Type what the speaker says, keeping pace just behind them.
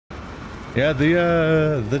Yeah,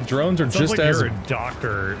 the drones are just like as... you're a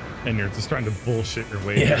doctor and you're just trying to bullshit your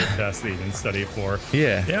way through a test that you didn't study for.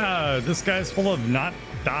 Yeah. Yeah, this guy's full of not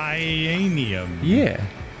dianium. Yeah.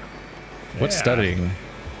 What's studying?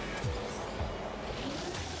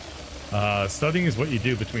 Studying is what you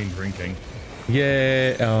do between drinking.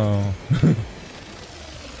 Yeah. Oh.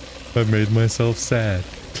 I made myself sad.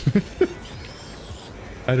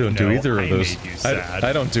 I don't do either of those.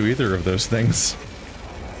 I don't do either of those things.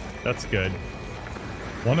 That's good.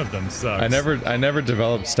 One of them sucks. I never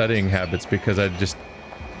developed studying habits because I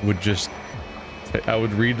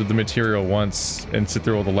would read the material once and sit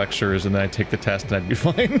through all the lectures and then I'd take the test and I'd be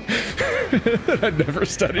fine. I'd never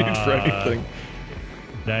studied for anything.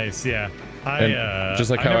 Nice, yeah.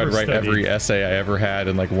 Just like how I'd write every essay I ever had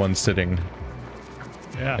in like one sitting.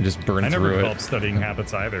 Yeah. I just burned through it. I never developed studying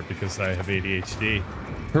habits either because I have ADHD.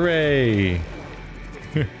 Hooray!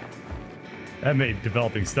 That made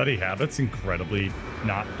developing study habits incredibly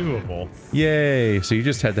not doable. Yay! So you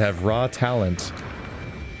just had to have raw talent.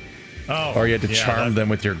 Oh. Or you had to charm them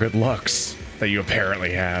with your good looks that you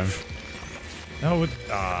apparently have. No,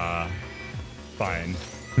 fine.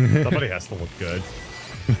 Somebody has to look good.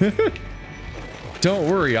 Don't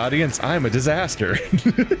worry, audience. I'm a disaster.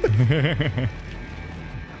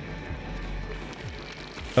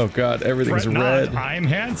 Oh god, everything's red. I'm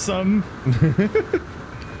handsome.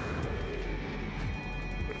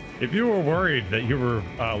 If you were worried that you were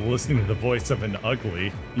listening to the voice of an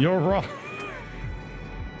ugly, you're wrong.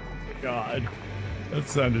 God, that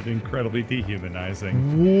sounded incredibly dehumanizing.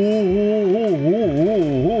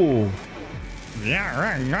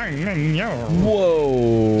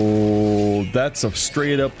 Whoa, that's a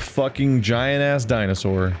straight up fucking giant ass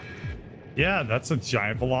dinosaur. Yeah, that's a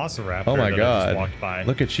giant velociraptor. Oh my god! I just walked by.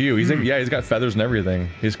 Look at you. He's yeah, he's got feathers and everything.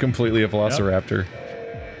 He's completely a velociraptor.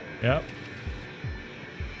 Yep.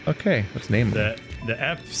 Okay, let's name him. The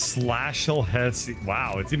F/L has.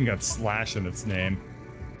 Wow, it's even got slash in its name.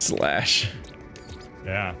 Slash.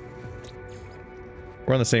 Yeah.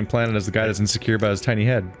 We're on the same planet as the guy that's insecure about his tiny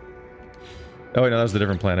head. Oh wait, no, that was a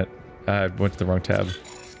different planet. I went to the wrong tab.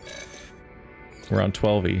 We're on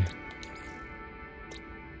 12E.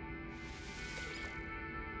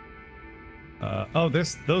 Oh,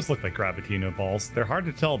 those look like Gravitino balls. They're hard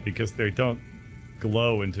to tell because they don't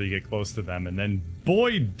glow until you get close to them, and then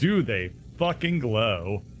boy do they fucking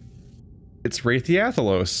glow. It's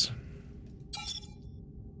Raytheathalos.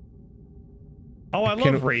 Oh, I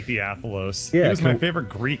love Raytheathalos. Yeah, he was my favorite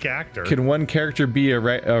Greek actor. Can one character be a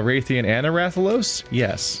Raythean and a Rathalos?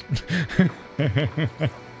 Yes.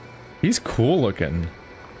 He's cool looking.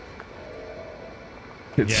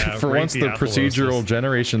 Yeah, for once, the procedural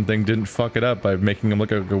generation thing didn't fuck it up by making him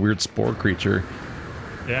look like a weird spore creature.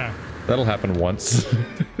 Yeah. That'll happen once.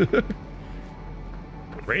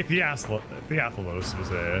 Raytheathalos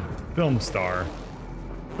was a film star,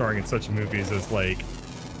 starring in such movies as like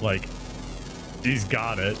He's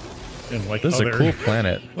Got It, and like this is a cool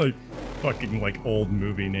planet. Like fucking like old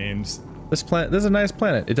movie names. This is a nice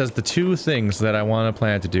planet. It does the two things that I want a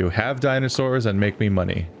planet to do: have dinosaurs and make me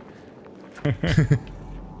money.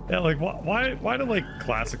 Yeah, like why do like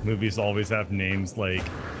classic movies always have names like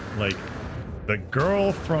the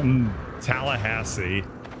girl from Tallahassee,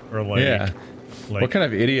 or like what kind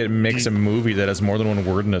of idiot makes a movie that has more than one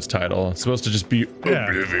word in its title? It's supposed to just be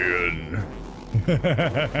Oblivion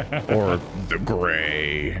or The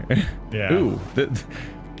Gray. Yeah. Ooh,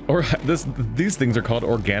 these things are called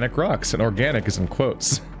organic rocks, and organic is in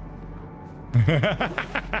quotes. What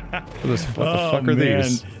the fuck are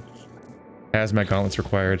these? Hazmat gauntlets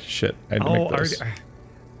required. Shit, I didn't make those.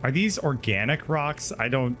 Are these organic rocks? I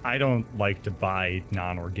don't like to buy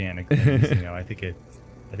non-organic things. You know, I think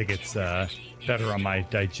it's better on my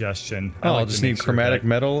digestion. I'll just need chromatic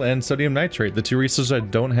metal and sodium nitrate, the two resources I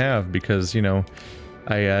don't have because, you know,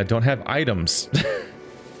 I don't have items.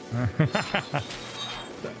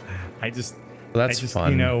 That's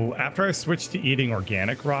fun. You know, after I switched to eating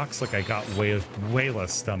organic rocks, like I got way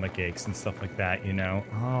less stomach aches and stuff like that, you know?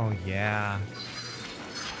 Oh, yeah.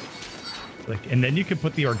 Like, and then you can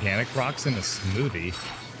put the organic rocks in a smoothie.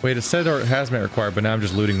 Wait, it said hazmat required, but now I'm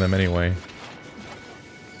just looting them anyway.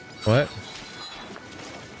 What?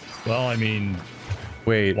 Well, I mean...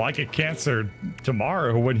 Wait. Why get cancer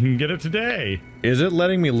tomorrow when you can get it today? Is it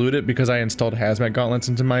letting me loot it because I installed hazmat gauntlets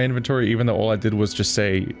into my inventory, even though all I did was just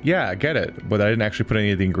say, yeah, get it, but I didn't actually put any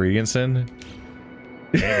of the ingredients in?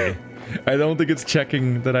 Maybe. I don't think it's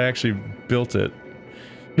checking that I actually built it.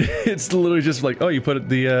 It's literally just like, oh, you put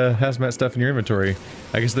the hazmat stuff in your inventory.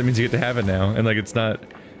 I guess that means you get to have it now, and like it's not...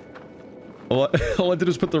 All I did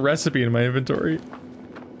was put the recipe in my inventory.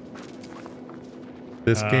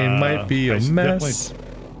 This game might be a mess.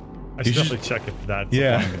 I should definitely check if that's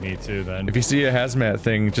applying to me too then. If you see a hazmat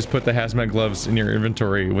thing, just put the hazmat gloves in your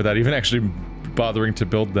inventory without even actually bothering to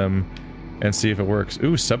build them and see if it works.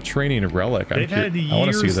 Ooh, subterranean relic. They've had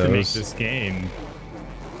years to make this game.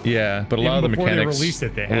 Yeah, but a lot of the mechanics... Before they released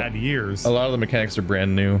it, they had years. A lot of the mechanics are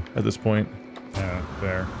brand new at this point. Yeah,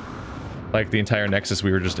 fair. Like the entire Nexus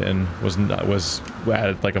we were just in was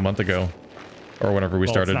added like a month ago. Or whenever we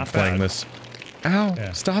started playing this. Ow,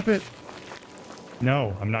 stop it.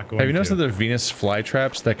 No, I'm not going to. Have you noticed that there are Venus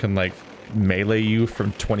flytraps that can like melee you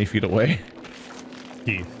from 20 feet away?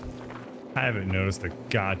 Keith, I haven't noticed a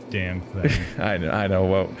goddamn thing. I know.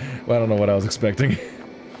 Well, I don't know what I was expecting.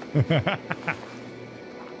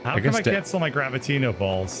 How come I can't sell my Gravitino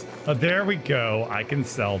balls? Oh, there we go. I can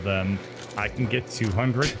sell them. I can get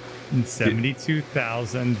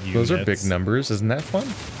 272,000 units. Those are big numbers. Isn't that fun?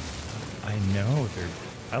 I know.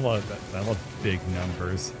 I love that. I love big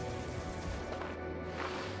numbers.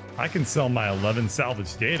 I can sell my 11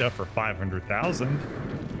 salvage data for 500,000.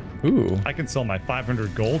 Ooh. I can sell my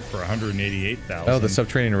 500 gold for 188,000. Oh, the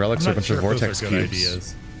subterranean relics are a bunch of vortex cubes.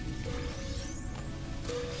 Ideas.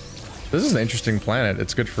 This is an interesting planet.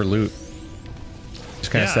 It's good for loot. It's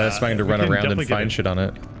kind of satisfying to run around and find shit on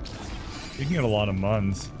it. You can get a lot of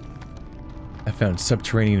muns. I found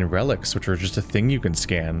subterranean relics, which are just a thing you can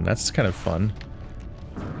scan. That's kind of fun.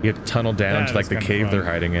 You have to tunnel down to like the cave they're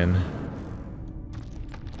hiding in.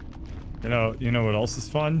 You know what else is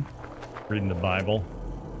fun? Reading the Bible.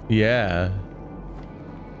 Yeah.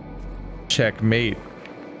 Checkmate,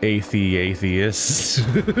 atheists.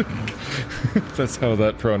 That's how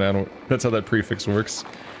that prefix works.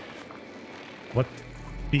 What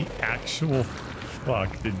the actual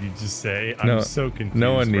fuck did you just say? I'm so confused.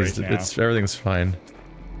 No one needs right to. Everything's fine.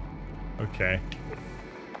 Okay.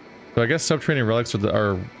 So I guess subterranean relics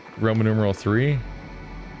are Roman numeral 3.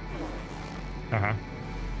 Uh-huh.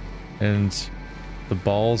 And the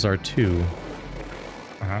balls are 2.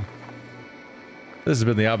 Uh-huh. This has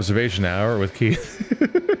been the observation hour with Keith.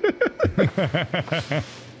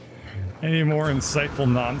 Any more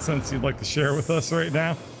insightful nonsense you'd like to share with us right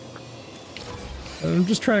now? I'm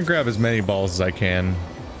just trying to grab as many balls as I can.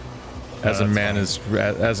 As a man is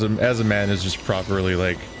just properly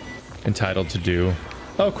like entitled to do.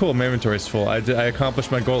 Oh cool, my inventory's full. I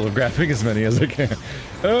accomplished my goal of grabbing as many as I can.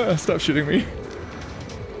 Stop shooting me.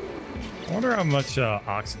 I wonder how much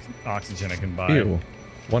oxygen I can buy. Ew.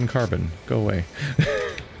 1 carbon. Go away.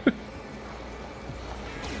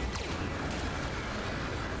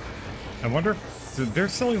 I wonder if they're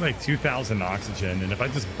selling like 2,000 oxygen, and if I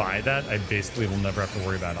just buy that, I basically will never have to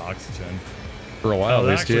worry about oxygen. For a while, at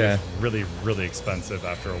least, yeah. It's really, really expensive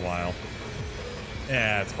after a while.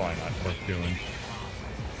 Yeah, it's probably not worth doing.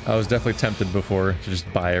 I was definitely tempted before to just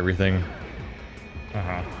buy everything.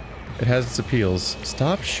 Uh-huh. It has its appeals.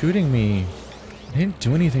 Stop shooting me. I didn't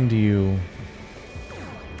do anything to you.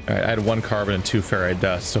 Alright, I had 1 carbon and 2 ferrite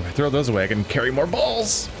dust, so if I throw those away, I can carry more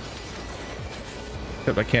balls!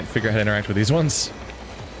 Except I can't figure out how to interact with these ones.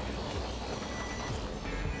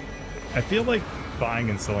 I feel like buying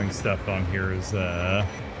and selling stuff on here is, not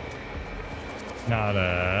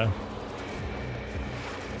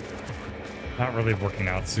really working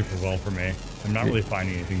out super well for me. I'm not really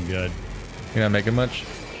finding anything good. You're not making much?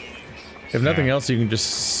 If nothing else, you can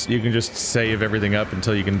just save everything up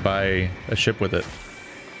until you can buy a ship with it.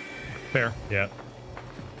 Fair, yeah.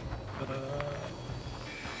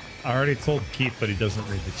 I already told Keith, but he doesn't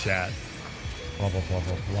read the chat. Blah, blah, blah,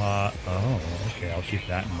 blah, blah. Oh, okay, I'll keep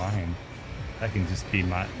that in mind. That can just be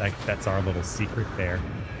that's our little secret there.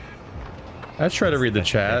 I try to read the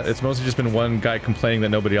chat. It's mostly just been one guy complaining that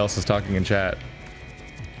nobody else is talking in chat.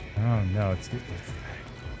 Oh, no, it's good.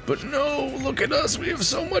 But no, look at us. We have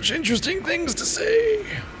so much interesting things to say.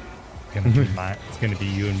 It's gonna be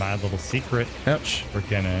you and my little secret. Ouch. We're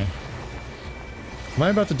gonna... Am I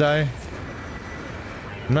about to die?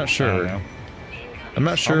 I'm not sure. I don't know. I'm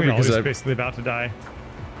not sure because I'm basically about to die.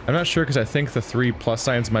 I'm not sure because I think the 3 plus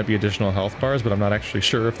signs might be additional health bars, but I'm not actually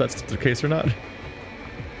sure if that's the case or not.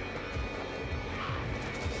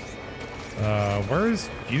 Where is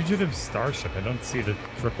Fugitive Starship? I don't see the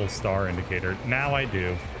triple star indicator. Now I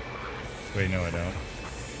do. Wait, no I don't.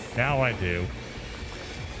 Now I do.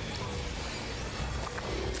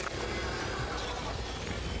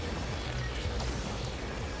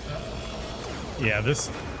 Yeah,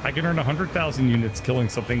 I can earn 100,000 units killing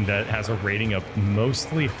something that has a rating of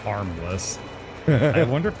mostly harmless. I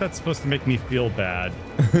wonder if that's supposed to make me feel bad.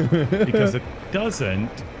 Because it doesn't.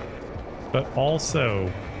 But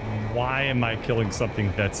also, why am I killing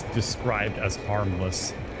something that's described as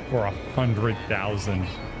harmless for 100,000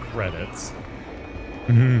 credits?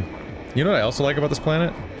 You know what I also like about this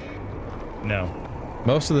planet? No.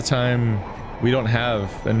 Most of the time, we don't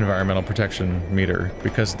have an environmental protection meter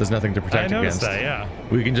because there's nothing to protect against. I noticed that, yeah.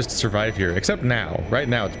 We can just survive here, except now. Right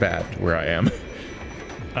now it's bad where I am.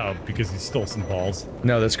 Oh, because you stole some balls.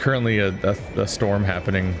 No, there's currently a storm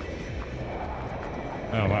happening.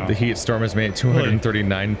 Oh, wow. The heat storm is made at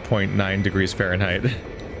 239.9 degrees Fahrenheit.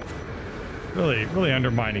 Really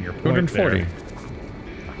undermining your point 240. there.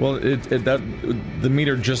 Well, the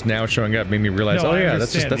meter just now showing up made me realize, No, oh I yeah,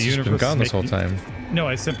 that's understand. just been gone this whole time. No,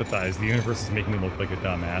 I sympathize. The universe is making me look like a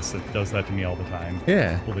dumbass. It does that to me all the time.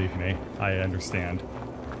 Yeah. Believe me, I understand.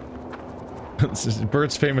 This is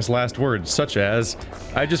Bert's famous last words, such as,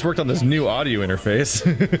 I just worked on this new audio interface.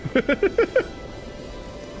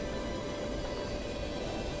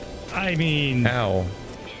 I mean... Ow.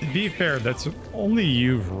 To be fair, that's only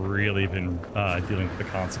you've really been dealing with the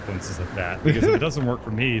consequences of that. Because if it doesn't work for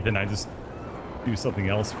me, then I just do something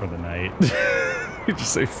else for the night. You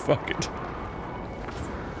just say, fuck it.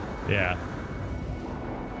 Yeah.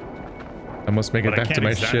 I must make it back to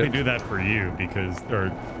my ship. I can't exactly ship. do that for you because,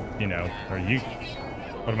 or, you know, or you...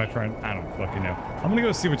 What am I trying? I don't fucking know. I'm gonna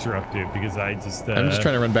go see what you're up to because I just... I'm just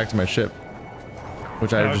trying to run back to my ship.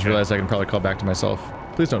 Which I just realized I can probably call back to myself.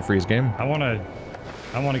 Please don't freeze, game. I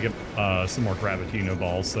wanna get some more Gravitino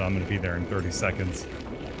balls, so I'm gonna be there in 30 seconds.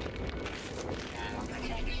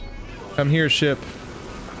 I'm here, ship.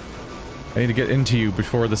 I need to get into you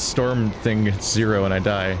before the storm thing hits 0 and I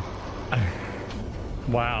die.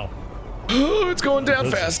 Wow. Oh, it's going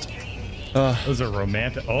down fast. Those are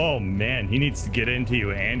romantic. Oh man, he needs to get into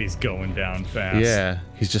you and he's going down fast. Yeah,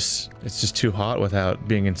 it's just too hot without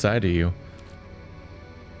being inside of you.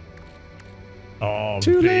 Oh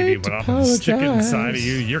Too baby, late when to I'm sticking apologize. inside of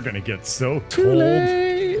you, you're gonna get so Too cold.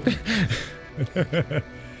 late.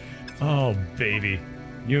 Oh baby.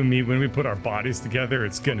 You and me, when we put our bodies together,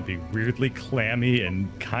 it's gonna be weirdly clammy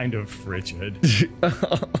and kind of frigid.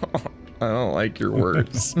 I don't like your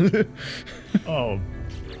words. Oh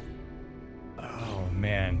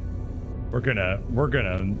man, we're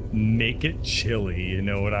gonna make it chilly. You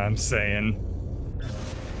know what I'm saying?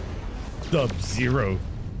 Sub-zero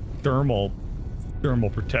thermal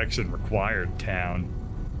protection required town.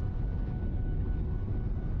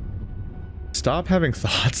 Stop having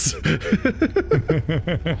thoughts.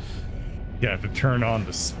 You have to turn on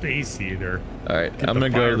the space heater. All right, I'm gonna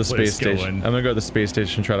go to the space station. I'm gonna go to the space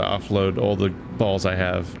station and try to offload all the balls I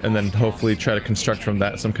have, and then hopefully try to construct from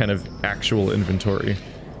that some kind of actual inventory.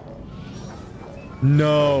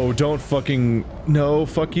 No, don't fucking... No,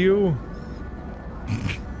 fuck you.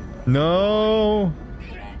 No.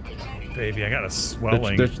 Baby, I got a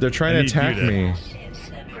swelling. They're trying to attack me.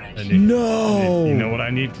 No! You know what I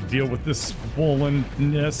need to deal with this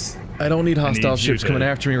swollenness? I don't need hostile ships coming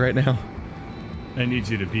after me right now. I need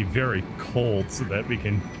you to be very cold so that we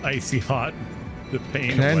can icy hot the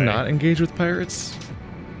pain Can away. I not engage with pirates?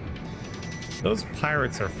 Those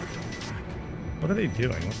pirates are... What are they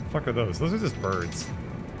doing? What the fuck are those? Those are just birds.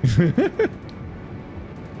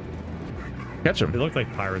 Catch them. They look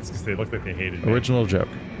like pirates because they look like they hated me. Original joke.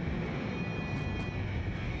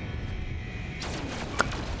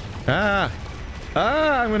 Ah!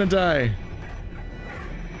 Ah! I'm gonna die.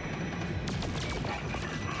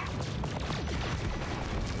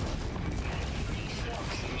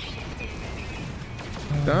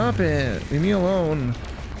 Stop it! Leave me alone.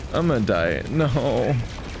 I'm gonna die. No.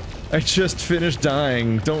 I just finished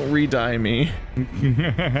dying. Don't re-die me.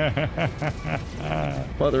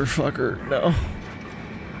 Motherfucker. No.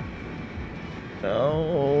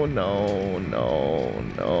 No, no, no,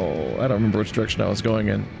 no. I don't remember which direction I was going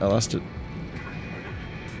in. I lost it.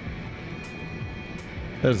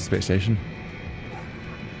 There's the space station.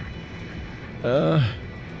 Well,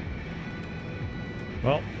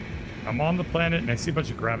 I'm on the planet and I see a bunch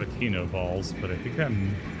of Gravitino balls, but I think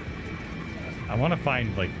I want to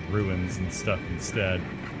find like ruins and stuff instead.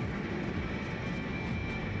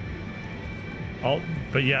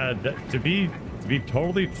 But yeah, to be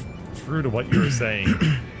totally true to what you were saying,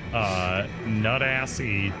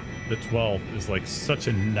 Nutassy the 12th is like such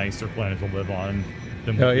a nicer planet to live on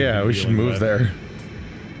than what Oh yeah, we should move there.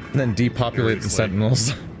 And then depopulate the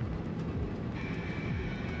Sentinels.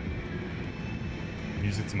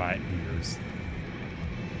 Music to my ears.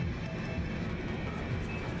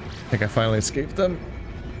 I think I finally escaped them.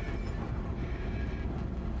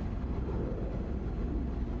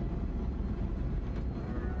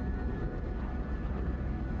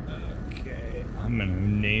 Okay, I'm gonna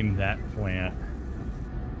name that plant.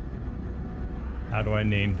 How do I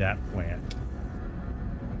name that plant?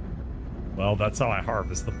 Well, that's how I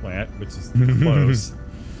harvest the plant, which is close.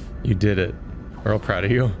 You did it. We're all proud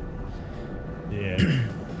of you. Yeah.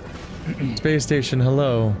 Space station,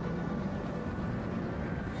 hello.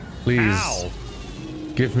 Please. Ow!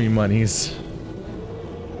 Give me monies.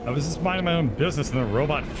 I was just minding my own business and the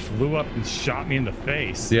robot flew up and shot me in the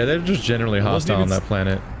face. Yeah, they're just generally hostile on that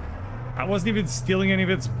planet. I wasn't even stealing any of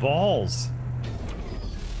its balls.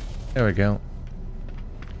 There we go.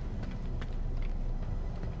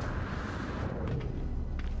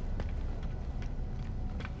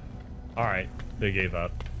 Alright, they gave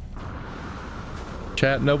up.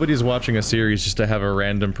 Chat, nobody's watching a series just to have a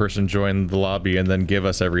random person join the lobby and then give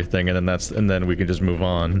us everything and then we can just move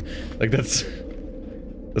on. Like that's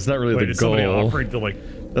not really the goal. Somebody offering to like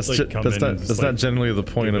that's not generally the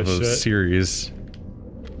point of a series.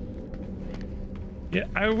 Yeah,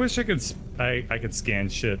 I wish I could I could scan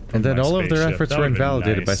shit from and then my all of their spaceship. efforts That were would've been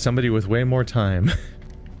invalidated by nice. somebody with way more time.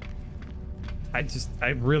 I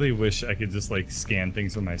really wish I could just like scan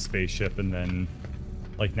things from my spaceship and then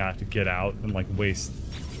like not to get out and like waste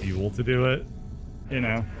fuel to do it, you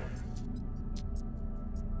know?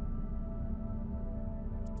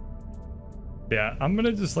 Yeah, I'm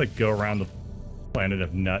gonna just like go around the planet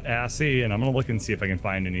of Nut Assy and I'm gonna look and see if I can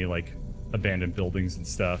find any like abandoned buildings and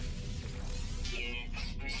stuff.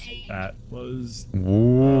 That was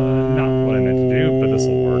not what I meant to do, but this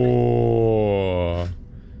will work.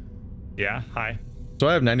 Yeah, hi. So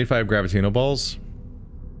I have 95 Gravitino balls.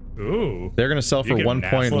 Ooh. They're gonna sell for You get an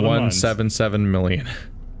ass load of ones. 1.177 million.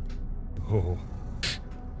 Oh,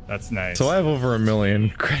 that's nice. So I have over 1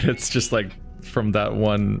 million credits just like from that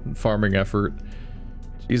one farming effort.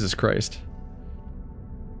 Jesus Christ.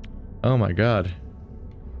 Oh my god.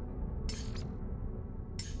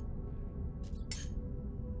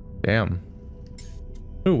 Damn.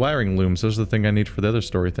 Ooh, wiring looms. Those are the thing I need for the other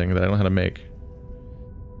story thing that I don't know how to make.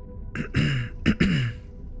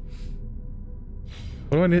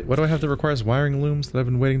 What do I need? What do I have that requires wiring looms that I've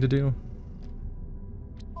been waiting to do?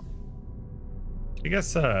 I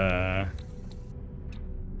guess,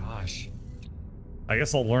 gosh. I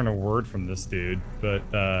guess I'll learn a word from this dude, but,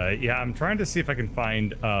 yeah, I'm trying to see if I can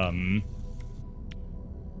find,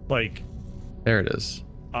 like... There it is.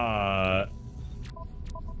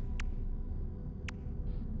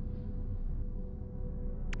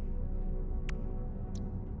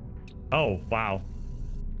 Oh, wow.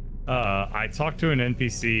 I talked to an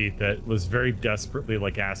NPC that was very desperately,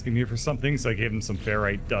 like, asking me for something, so I gave him some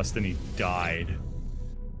ferrite dust and he died.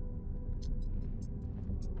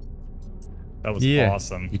 That was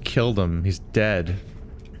awesome. You killed him. He's dead.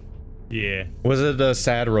 Yeah. Was it a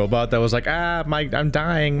sad robot that was like, ah, I'm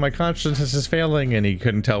dying, my consciousness is failing, and he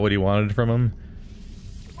couldn't tell what he wanted from him?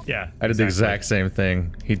 Yeah. I did the exact same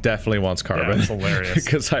thing. He definitely wants carbon. Yeah, it's hilarious.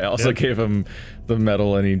 Because I also gave him the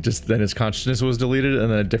metal, and then his consciousness was deleted,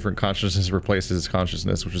 and then a different consciousness replaced his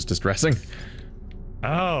consciousness, which was distressing.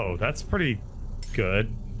 Oh, that's pretty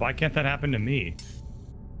good. Why can't that happen to me?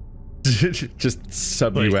 Just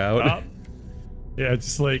sub you out. Yeah,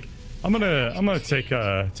 it's like I'm gonna take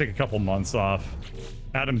a couple months off.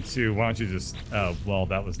 Adam 2, why don't you just oh well,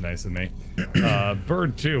 that was nice of me.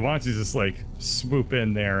 Bird 2, why don't you just like swoop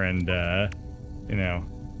in there and you know,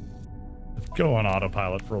 go on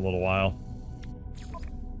autopilot for a little while.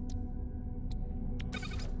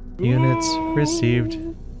 Units received.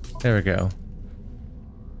 There we go.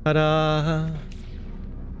 Ta-da!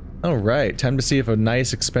 Alright, time to see if a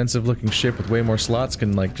nice, expensive-looking ship with way more slots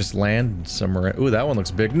can, like, just land somewhere. Ooh, that one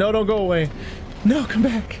looks big. No, don't go away! No, come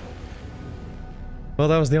back! Well,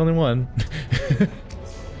 that was the only one.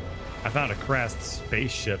 I found a crashed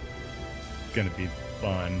spaceship. Gonna be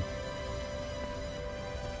fun.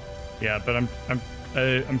 Yeah, but I'm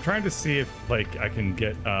trying to see if, like, I can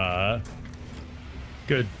get,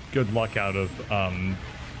 good luck out of,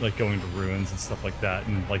 like going to ruins and stuff like that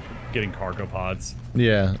and like getting cargo pods.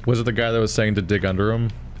 Yeah. Was it the guy that was saying to dig under him?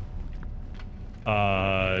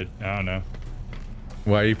 I don't know.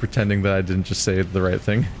 Why are you pretending that I didn't just say the right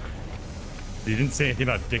thing? You didn't say anything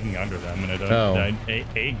about digging under them, and I don't. Oh.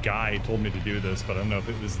 A guy told me to do this, but I don't know if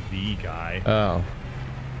it was the guy. Oh.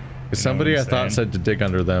 Somebody I thought said to dig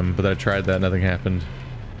under them, but I tried that, nothing happened.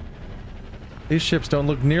 These ships don't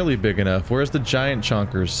look nearly big enough. Where's the giant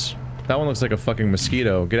chonkers? That one looks like a fucking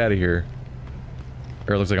mosquito. Get out of here.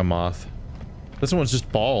 Or it looks like a moth. This one's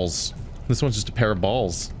just balls. This one's just a pair of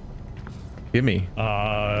balls. Gimme.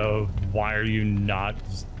 Why are you not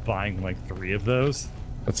just buying like 3 of those?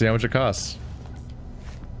 Let's see how much it costs.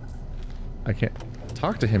 I can't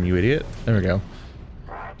talk to him, you idiot. There we go.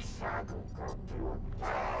 I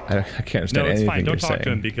can't understand anything you're saying. No, it's fine. Don't talk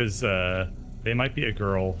to him because they might be a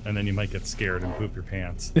girl, and then you might get scared and poop your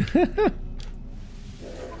pants.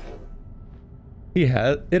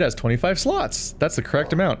 It has 25 slots. That's the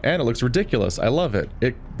correct amount, and it looks ridiculous. I love it.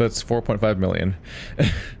 But it's 4.5 million.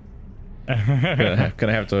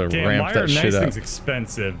 gonna have to ramp that shit up. Thing's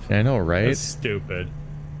expensive. I know, right? That's stupid.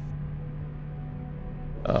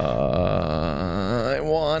 I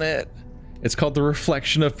want it. It's called the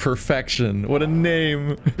Reflection of Perfection. What a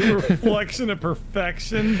name! The Reflection of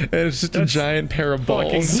Perfection. And it's just a giant pair of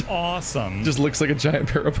balls. Fucking awesome. Just looks like a giant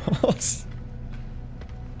pair of balls.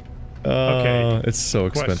 Okay. It's so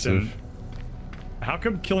expensive. Question. How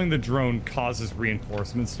come killing the drone causes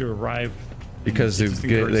reinforcements to arrive? Because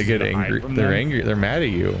they get angry. They're angry. They're mad at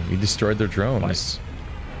you. You destroyed their drones.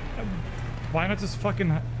 Why not just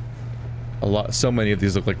fucking? So many of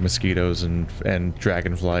these look like mosquitoes and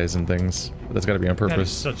dragonflies and things. But that's got to be on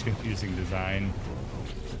purpose. That is such confusing design.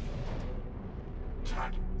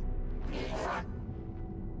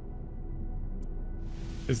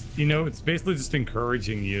 You know, it's basically just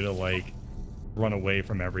encouraging you to like run away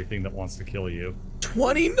from everything that wants to kill you.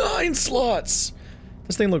 29 slots.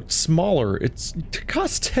 This thing looked smaller. It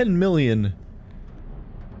costs 10 million.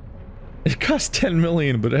 It costs 10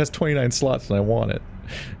 million, but it has 29 slots, and I want it.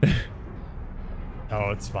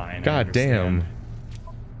 Oh, it's fine. God damn.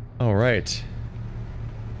 All right.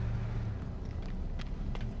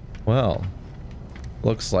 Well,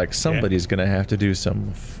 looks like somebody's gonna have to do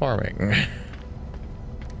some farming.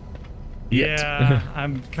 Yeah,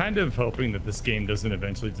 I'm kind of hoping that this game doesn't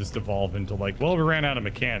eventually just evolve into like, well, we ran out of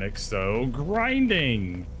mechanics, so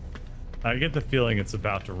grinding. I get the feeling it's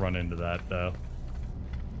about to run into that, though.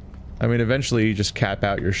 I mean, eventually you just cap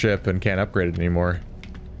out your ship and can't upgrade it anymore.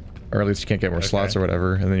 Or at least you can't get more slots or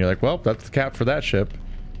whatever. And then you're like, well, that's the cap for that ship.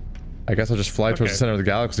 I guess I'll just fly towards the center of the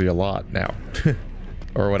galaxy a lot now.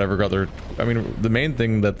 Or whatever other... I mean, the main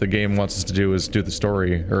thing that the game wants us to do is do the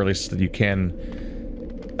story. Or at least that you can...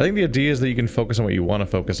 I think the idea is that you can focus on what you want to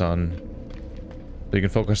focus on. So you can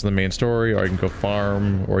focus on the main story, or you can go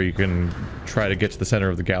farm, or you can try to get to the center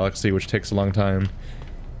of the galaxy, which takes a long time.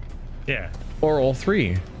 Yeah. Or all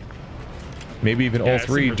three. Maybe even all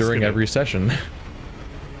three during every session.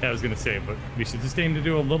 Yeah, I was gonna say, but we should just aim to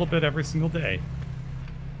do a little bit every single day.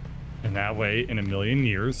 And that way, in a million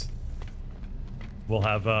years, we'll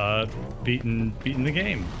have beaten the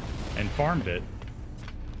game and farmed it.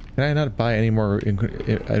 Can I not buy any more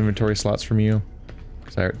inventory slots from you?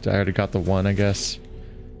 Because I already got the one, I guess.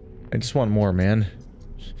 I just want more, man.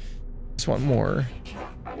 Just want more.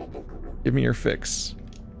 Give me your fix.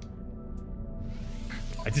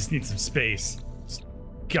 I just need some space. Just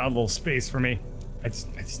got a little space for me. I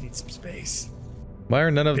just need some space. Why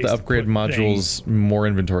are none of the upgrade modules more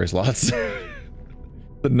inventory slots?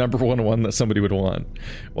 The number one that somebody would want.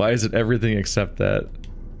 Why is it everything except that?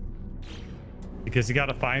 Because you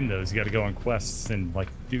gotta find those. You gotta go on quests and like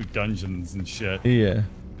do dungeons and shit. Yeah.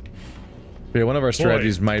 But yeah, one of our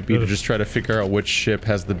strategies might be to just try to figure out which ship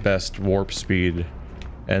has the best warp speed,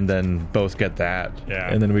 and then both get that.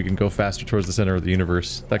 Yeah. And then we can go faster towards the center of the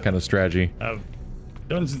universe. That kind of strategy.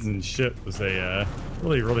 Dungeons and Shit was a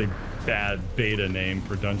really, really bad beta name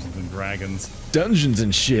for Dungeons and Dragons. Dungeons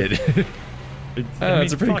and Shit.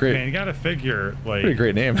 It's a pretty great. Man, you gotta figure like pretty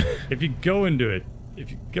great name. If you go into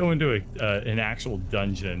an actual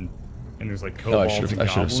dungeon and there's like kobolds and goblins and stuff,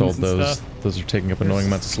 I should have sold those. Those are taking up annoying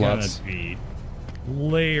amounts of slots. Gonna be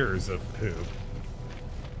layers of poop.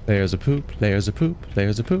 Layers of poop. Layers of poop.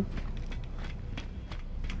 Layers of poop.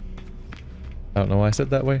 I don't know why I said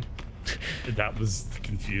that way. That was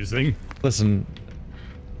confusing. Listen,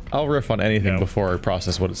 I'll riff on anything before I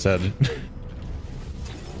process what it said.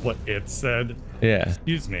 What it said? Yeah.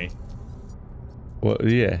 Excuse me. Well,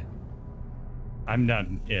 yeah. I'm not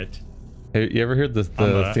an it. Hey, you ever heard the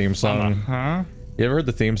theme song? You ever heard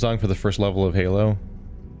the theme song for the first level of Halo?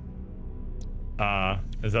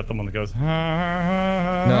 Is that the one that goes?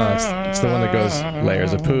 No, it's the one that goes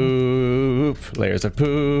layers of poop, layers of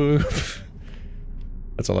poop.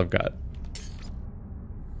 That's all I've got.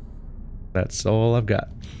 That's all I've got.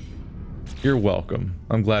 You're welcome.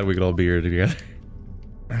 I'm glad we could all be here together.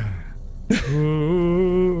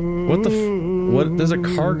 What the what? There's a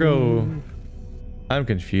cargo. I'm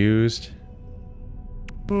confused.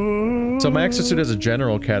 So my exosuit has a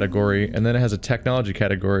general category, and then it has a technology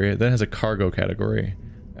category, then it has a cargo category.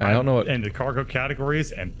 I don't know what... And the cargo category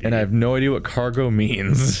is empty. And I have no idea what cargo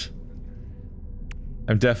means.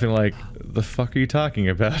 I'm definitely like, the fuck are you talking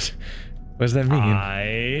about? What does that mean?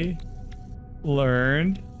 I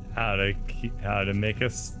learned how to make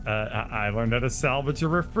us. I learned how to salvage a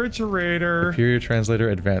refrigerator. Superior translator,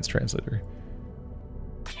 advanced translator.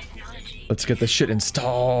 Let's get this shit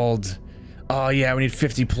installed. Oh yeah, we need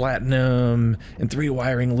 50 platinum and 3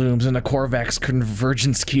 wiring looms and a Corvax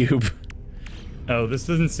convergence cube. Oh, this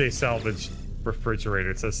doesn't say salvage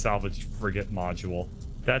refrigerator. It says salvage frigate module.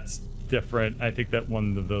 That's different. I think that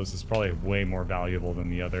one of those is probably way more valuable than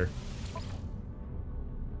the other.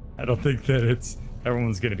 I don't think that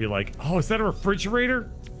everyone's gonna be like, oh, is that a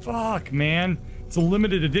refrigerator? Fuck, man. It's a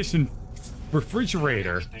limited edition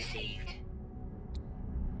refrigerator.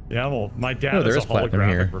 Yeah, well, my dad has a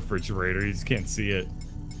holographic refrigerator. You just can't see it.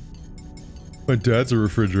 My dad's a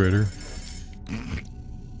refrigerator.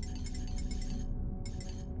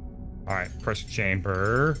 Alright, pressure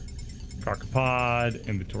chamber. Carcopod.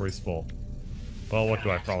 Inventory's full. Well, what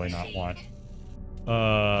do I probably not want?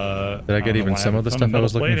 Did I get even some of the stuff I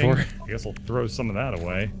was looking for? I guess I'll throw some of that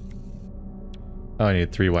away. Oh, I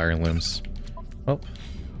need 3 wiring looms. Oh. Do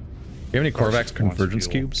you have any Korvax convergence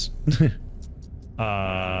cubes? No,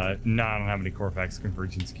 I don't have any Korvax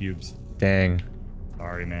convergence cubes. Dang.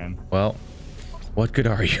 Sorry, man. Well, what good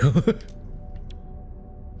are you?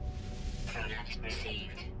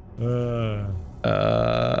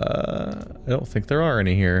 I don't think there are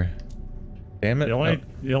any here. Damn it.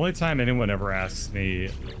 The only time anyone ever asks me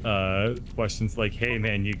questions like, hey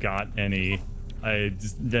man, you got any? I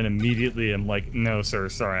just then immediately am like, no sir,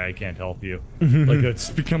 sorry, I can't help you. Like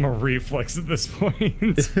it's become a reflex at this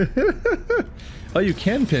point. Oh, you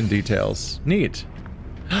can pin details. Neat.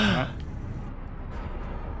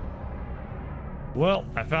 Well,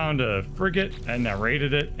 I found a frigate and I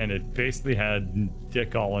raided it, and it basically had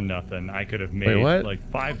dick all or nothing. I could have made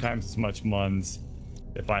like 5 times as much muns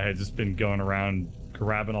if I had just been going around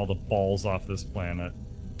grabbing all the balls off this planet.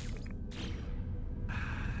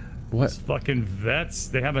 What? These fucking vets,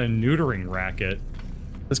 they have a neutering racket.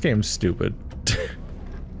 This game's stupid.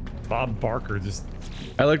 Bob Barker just...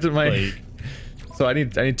 I looked at my... So I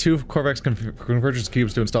need 2 Korvax convergence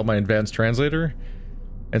cubes to install my advanced translator.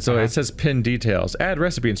 And so it says pin details. Add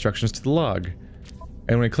recipe instructions to the log.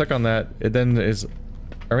 And when I click on that, it then is...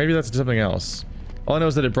 Or maybe that's something else. All I know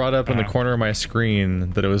is that it brought up in the corner of my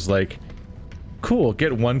screen that it was like, cool,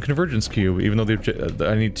 get 1 convergence cube, even though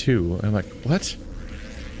I need 2. I'm like, what?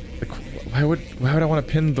 Like, why would I want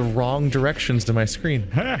to pin the wrong directions to my screen?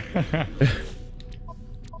 But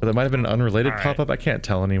that might have been an unrelated pop-up. I can't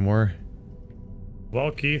tell anymore.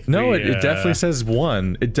 Well, Keith, no, it definitely says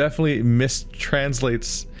 1. It definitely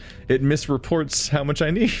mistranslates. It misreports how much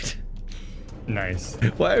I need. Nice.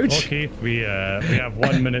 Why would well, Keith, we have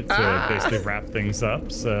 1 minute to basically wrap things up.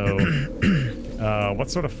 So, what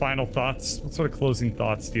sort of final thoughts? What sort of closing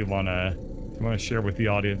thoughts do you wanna share with the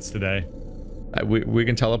audience today? We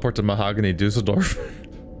can teleport to Mahogany Dusseldorf.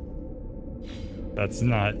 That's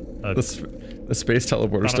not the space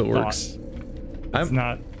teleporter still works. It's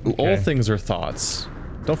not. Okay. All things are thoughts.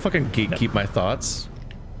 Don't fucking gatekeep my thoughts.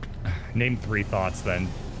 Name 3 thoughts then.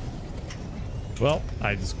 Well,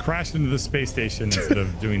 I just crashed into the space station instead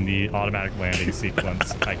of doing the automatic landing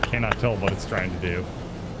sequence. I cannot tell what it's trying to do.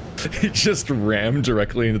 It just rammed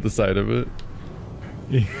directly into the side of it.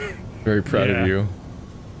 Very proud of you.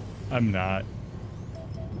 I'm not.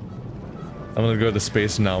 I'm gonna go to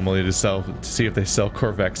Space Anomaly to see if they sell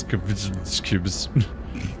Korvax cubes.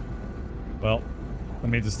 Well, let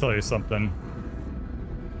me just tell you something.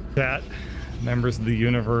 Chat, members of the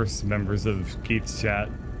universe, members of Keith's chat,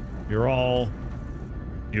 you're all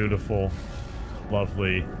beautiful,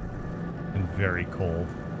 lovely, and very cold.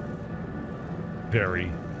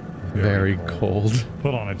 Very, very cold.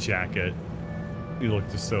 Put on a jacket. You look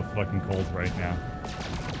just so fucking cold right now.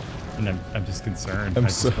 And I'm just concerned. I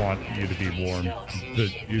just want you to be warm.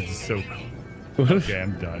 You're just so cold. Okay,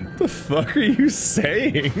 I'm done. What the fuck are you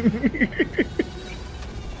saying?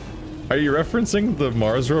 Are you referencing the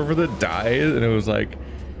Mars rover that died and it was like,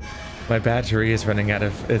 my battery is running out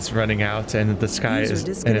and the sky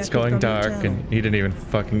is, and it's going dark, and he didn't even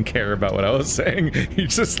fucking care about what I was saying. He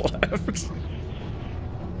just left.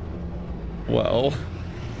 Well.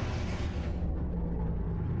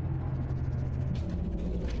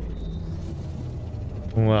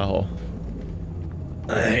 Well.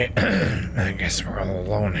 I guess we're all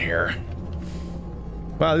alone here.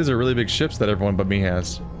 Wow, these are really big ships that everyone but me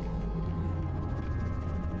has.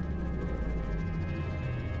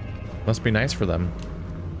 Must be nice for them.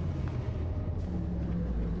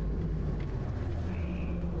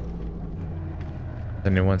 Does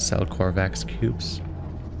anyone sell Korvax cubes?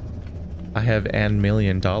 I have $1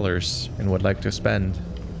 million and would like to spend.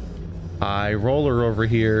 I roller over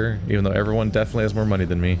here, even though everyone definitely has more money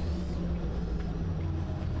than me.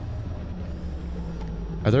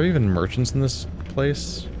 Are there even merchants in this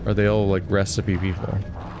place? Or are they all like recipe people?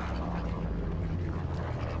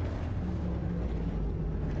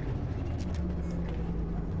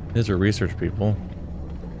 These are research people.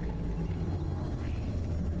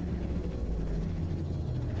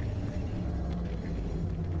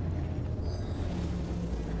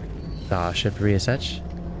 Starship such. Is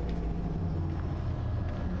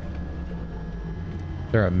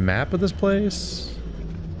there a map of this place?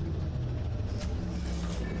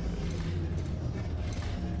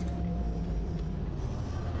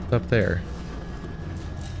 It's up there.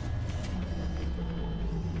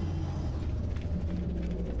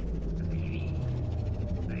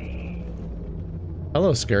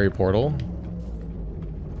 Hello, scary portal.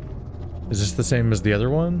 Is this the same as the other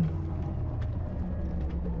one?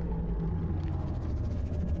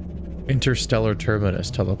 Interstellar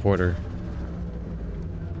Terminus teleporter.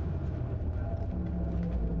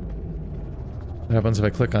 What happens if I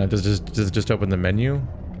click on it? Does it just open the menu?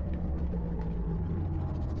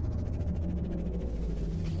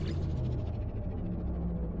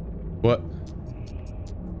 What?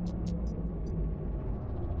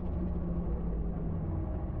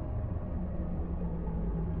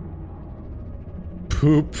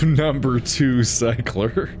 Poop number 2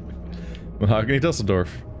 cycler. Mahogany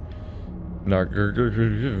Dusseldorf.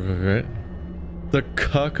 The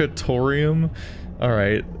Cuckatorium?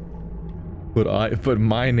 Alright. But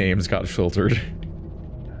my name's got filtered.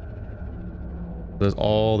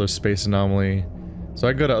 There's Space Anomaly. So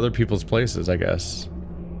I go to other people's places, I guess.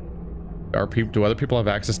 Do other people have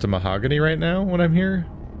access to Mahogany right now when I'm here?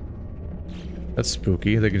 That's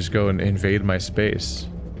spooky. They can just go and invade my space.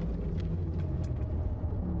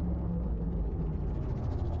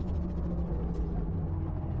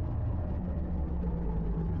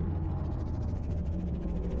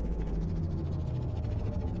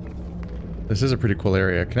 This is a pretty cool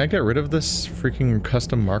area. Can I get rid of this freaking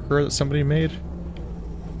custom marker that somebody made?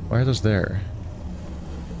 Why are those there?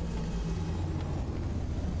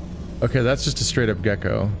 Okay, that's just a straight up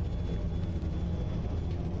gecko.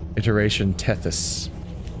 Iteration Tethys.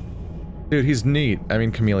 Dude, he's neat. I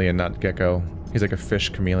mean chameleon, not gecko. He's like a fish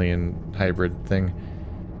chameleon hybrid thing.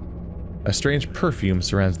 A strange perfume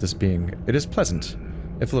surrounds this being. It is pleasant,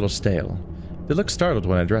 if a little stale. They look startled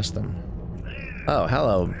when I address them. Oh,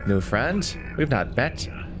 hello, new friend. We've not met.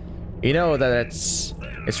 You know that it's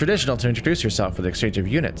traditional to introduce yourself with exchange of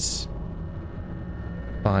units.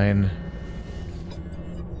 Fine.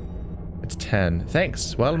 It's 10.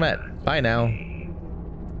 Thanks. Well met. Bye now.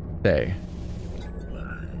 Stay.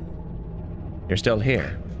 You're still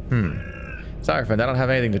here. Sorry, friend. I don't have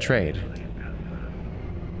anything to trade.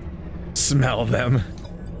 Smell them.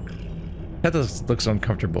 That looks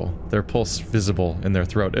uncomfortable. Their pulse visible in their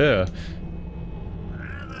throat. Ugh.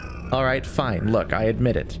 Alright, fine. Look, I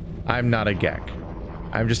admit it. I'm not a Gek.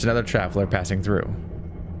 I'm just another traveler passing through.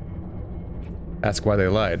 Ask why they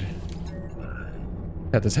lied.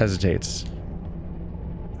 Tethys hesitates.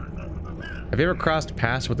 Have you ever crossed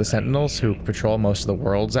paths with the Sentinels who patrol most of the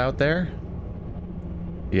worlds out there?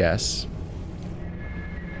 Yes.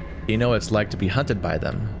 You know what it's like to be hunted by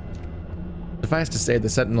them. Suffice to say, the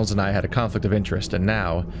Sentinels and I had a conflict of interest, and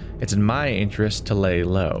now it's in my interest to lay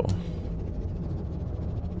low.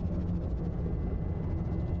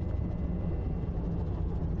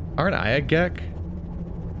 Aren't I a Gek?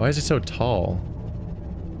 Why is he so tall?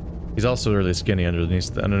 He's also really skinny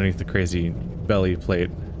underneath the crazy belly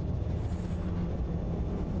plate.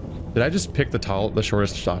 Did I just pick the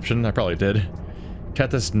shortest option? I probably did.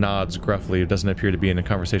 Tethys nods gruffly, doesn't appear to be in a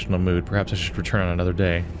conversational mood. Perhaps I should return on another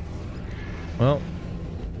day. Well.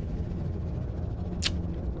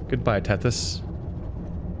 Goodbye, Tethys.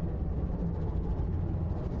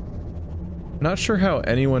 Not sure how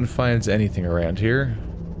anyone finds anything around here.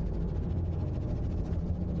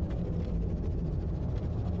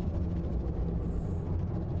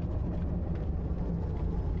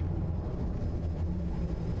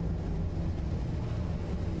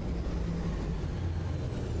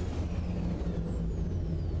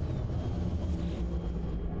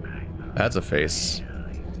 That's a face.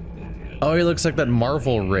 Oh, he looks like that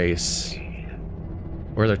Marvel race.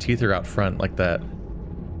 Where their teeth are out front like that.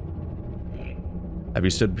 Have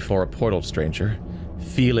you stood before a portal, stranger?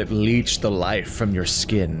 Feel it leach the life from your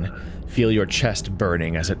skin. Feel your chest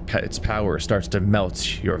burning as its power starts to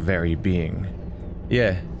melt your very being.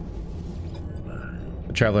 Yeah.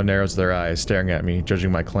 The traveler narrows their eyes, staring at me,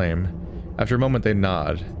 judging my claim. After a moment they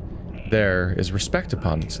nod. There is respect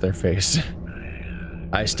upon their face.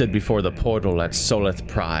 I stood before the portal at Solith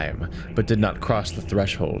Prime, but did not cross the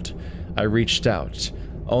threshold. I reached out.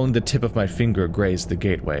 Only the tip of my finger grazed the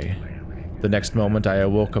gateway. The next moment I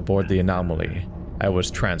awoke aboard the anomaly. I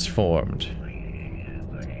was transformed.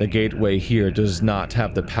 The gateway here does not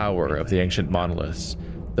have the power of the ancient monoliths,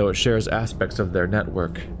 though it shares aspects of their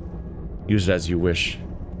network. Use it as you wish.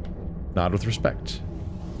 Nod with respect.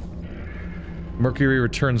 Mercury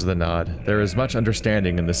returns the nod. There is much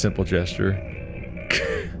understanding in the simple gesture.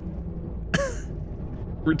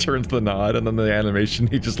 returns the nod, and then the animation,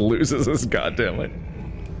 he just loses his goddamn it.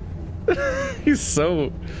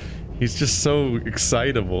 He's just so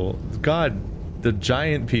excitable. God, the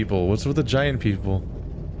giant people. What's with the giant people?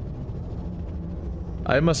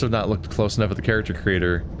 I must have not looked close enough at the character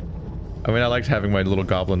creator. I mean, I liked having my little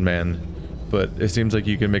goblin man, but it seems like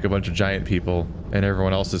you can make a bunch of giant people, and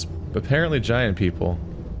everyone else is apparently giant people.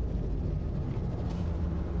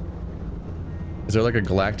 Is there like a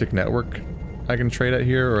galactic network I can trade at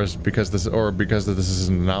here, or is because this is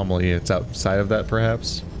an anomaly, it's outside of that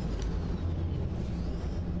perhaps?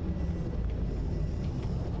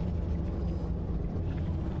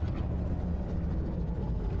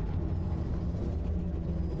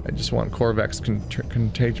 I just want Korvax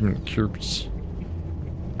contagion cubes.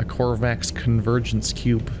 A Korvax convergence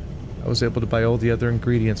cube. I was able to buy all the other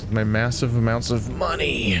ingredients with my massive amounts of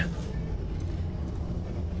money.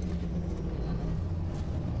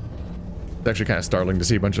 It's actually kind of startling to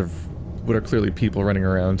see a bunch of what are clearly people running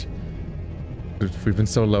around. We've been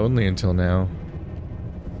so lonely until now.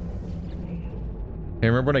 Hey,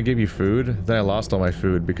 remember when I gave you food? Then I lost all my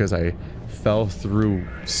food because I fell through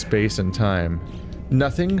space and time.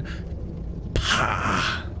 Nothing?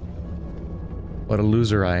 Pah! What a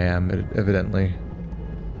loser I am, evidently.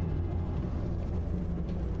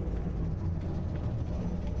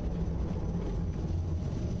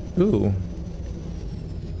 Ooh.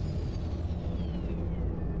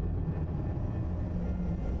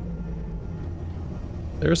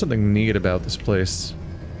 There is something neat about this place.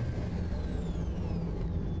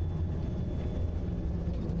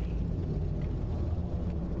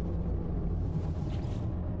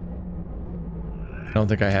 I don't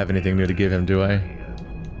think I have anything new to give him, do I?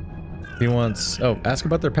 He wants... Oh, ask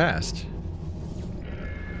about their past.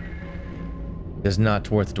 It is not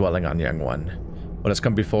worth dwelling on, young one. What has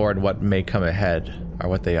come before and what may come ahead are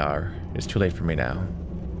what they are. It's too late for me now.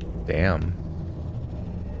 Damn.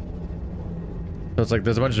 So it's like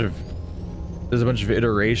there's a bunch of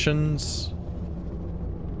iterations.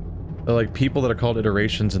 They're like people that are called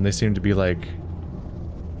iterations, and they seem to be like...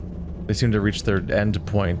 They seem to reach their end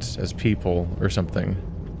point as people or something.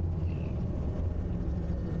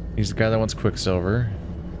 He's the guy that wants Quicksilver.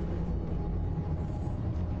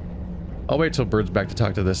 I'll wait till Bird's back to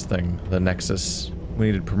talk to this thing, the Nexus. We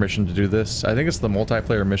needed permission to do this. I think it's the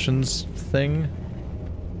multiplayer missions thing.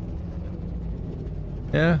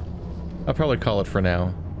 Yeah, I'll probably call it for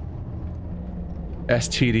now.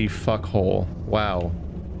 STD fuckhole. Wow.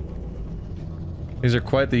 These are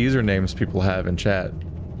quite the usernames people have in chat.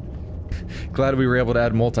 Glad we were able to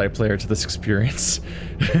add multiplayer to this experience.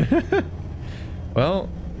 Well,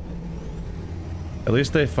 at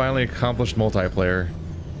least they finally accomplished multiplayer.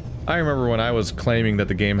 I remember when I was claiming that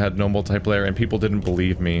the game had no multiplayer and people didn't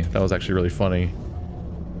believe me. That was actually really funny.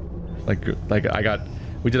 Like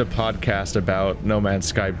we did a podcast about No Man's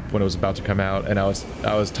Sky when it was about to come out, and I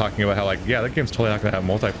was talking about how, like, yeah, that game's totally not gonna have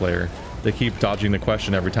multiplayer. They keep dodging the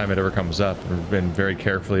question every time it ever comes up, and been very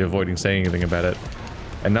carefully avoiding saying anything about it.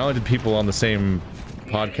 And not only did people on the same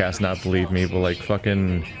podcast not believe me, but like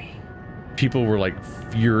fucking people were like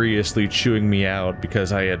furiously chewing me out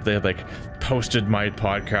because they had like posted my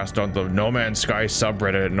podcast on the No Man's Sky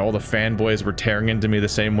subreddit, and all the fanboys were tearing into me the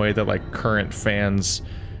same way that like current fans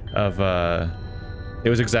of it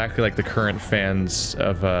was exactly like the current fans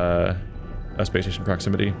of Space Station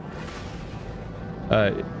Proximity.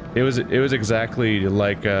 It was exactly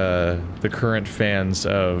like the current fans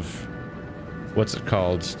of what's it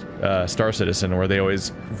called, Star Citizen, where they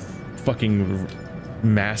always fucking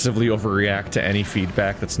massively overreact to any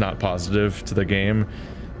feedback that's not positive to the game.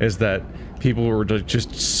 Is that people were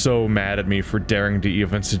just so mad at me for daring to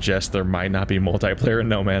even suggest there might not be multiplayer in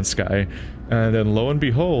No Man's Sky, and then lo and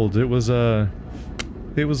behold, they were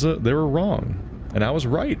wrong, and I was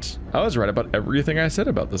right. I was right about everything I said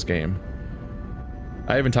about this game.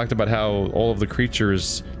 I even talked about how all of the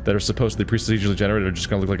creatures that are supposed to be procedurally generated are just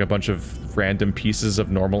gonna look like a bunch of random pieces of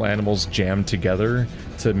normal animals jammed together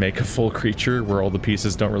to make a full creature where all the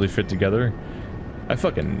pieces don't really fit together. I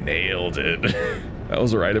fucking nailed it. I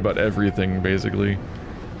was right about everything, basically.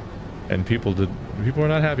 And people were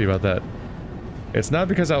not happy about that. It's not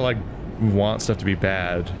because I, like, want stuff to be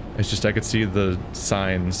bad. It's just I could see the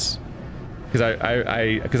signs.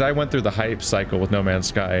 Because I went through the hype cycle with No Man's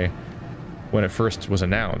Sky when it first was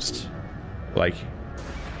announced. Like,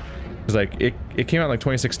 because like it came out in like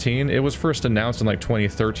 2016. It was first announced in like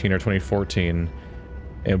 2013 or 2014,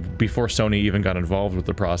 and before Sony even got involved with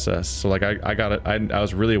the process. So like I got it. I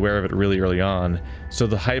was really aware of it really early on. So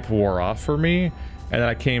the hype wore off for me, and then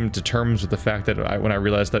I came to terms with the fact that when I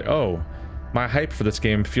realized that, oh, my hype for this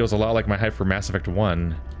game feels a lot like my hype for Mass Effect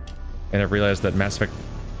 1, and I realized that Mass Effect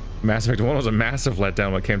Mass Effect 1 was a massive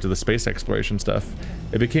letdown when it came to the space exploration stuff.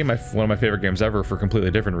 It became one of my favorite games ever for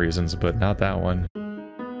completely different reasons, but not that one.